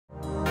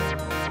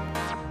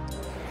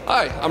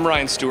Hi, I'm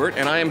Ryan Stewart,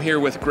 and I am here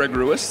with Greg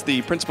Rewis,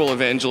 the principal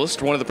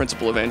evangelist, one of the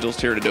principal evangelists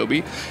here at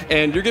Adobe.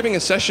 And you're giving a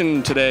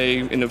session today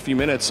in a few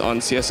minutes on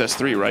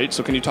CSS3, right?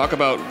 So can you talk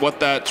about what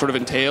that sort of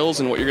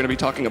entails and what you're going to be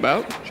talking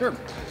about? Sure.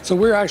 So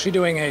we're actually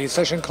doing a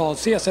session called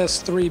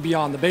CSS3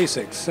 Beyond the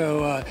Basics.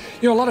 So,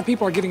 a lot of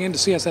people are getting into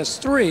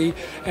CSS3,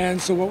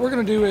 and so what we're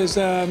going to do is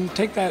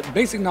take that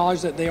basic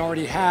knowledge that they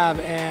already have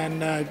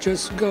and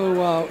just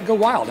go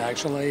wild,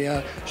 actually,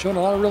 showing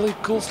a lot of really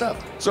cool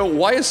stuff. So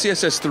why is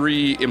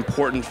CSS3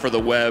 important for the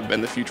web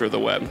and the future of the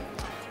web?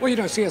 Well,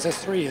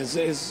 CSS3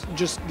 is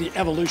just the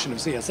evolution of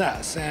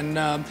CSS,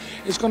 and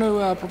it's going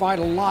to provide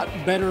a lot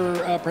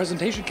better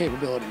presentation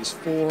capabilities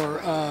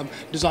for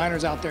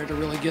designers out there to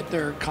really get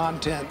their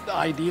content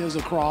ideas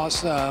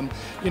across.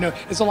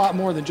 It's a lot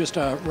more than just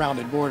a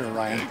rounded border,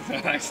 Ryan.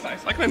 Nice. I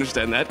can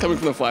understand that, coming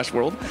from the Flash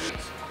world.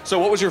 So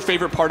what was your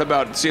favorite part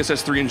about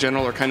CSS3 in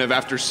general, or kind of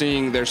after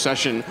seeing their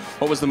session,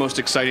 what was the most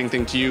exciting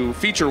thing to you,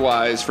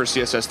 feature-wise, for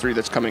CSS3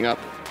 that's coming up?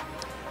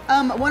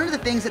 One of the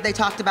things that they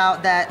talked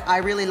about that I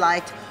really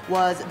liked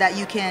was that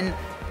you can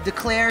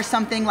declare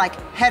something like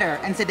header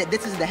and say that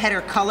this is the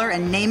header color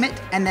and name it,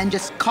 and then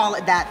just call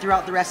it that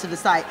throughout the rest of the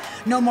site.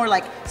 No more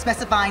like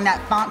specifying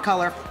that font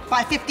color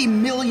 50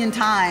 million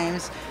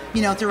times,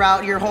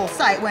 throughout your whole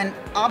site, when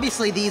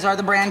obviously these are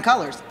the brand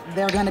colors.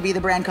 They're going to be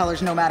the brand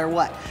colors no matter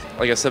what.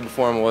 Like I said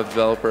before, I'm a web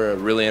developer,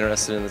 really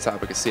interested in the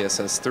topic of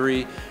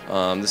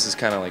CSS3. This is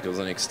kind of like, it was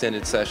an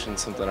extended session,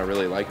 something I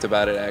really liked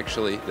about it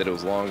actually, that it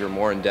was longer,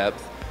 more in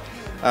depth.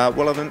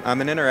 Well,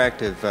 I'm an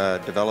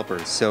interactive developer,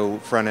 so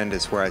front end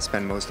is where I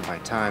spend most of my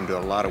time, do a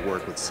lot of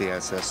work with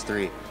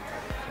CSS3.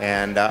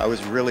 And I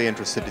was really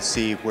interested to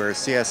see where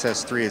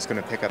CSS3 is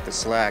going to pick up the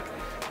slack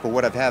for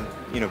what I've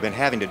been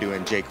having to do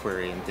in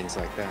jQuery and things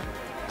like that.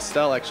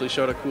 Stell actually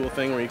showed a cool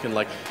thing where you can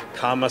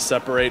comma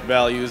separate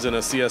values in a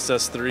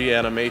CSS3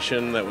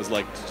 animation that was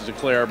to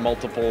declare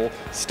multiple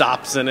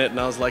stops in it, and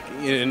I was like,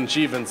 and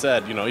she even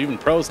said, even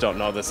pros don't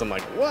know this. I'm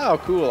like, wow,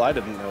 cool, I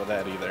didn't know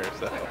that either.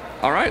 So.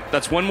 All right,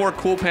 that's one more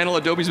cool panel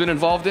Adobe's been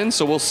involved in,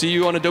 so we'll see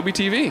you on Adobe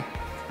TV.